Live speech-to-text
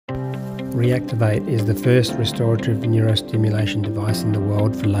Reactivate is the first restorative neurostimulation device in the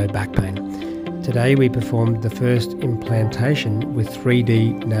world for low back pain. Today we performed the first implantation with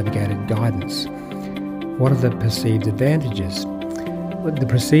 3D navigated guidance. What are the perceived advantages? Well, the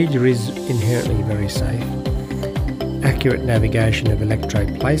procedure is inherently very safe. Accurate navigation of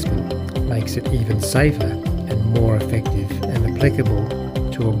electrode placement makes it even safer and more effective and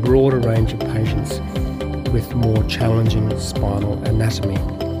applicable to a broader range of patients with more challenging spinal anatomy.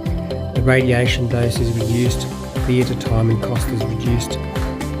 The radiation dose is reduced, theatre time and cost is reduced.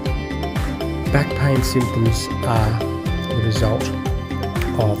 Back pain symptoms are the result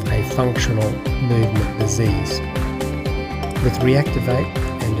of a functional movement disease. With Reactivate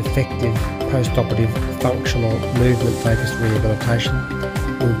and effective post-operative functional movement-focused rehabilitation,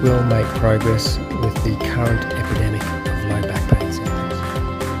 we will make progress with the current epidemic of low back pains.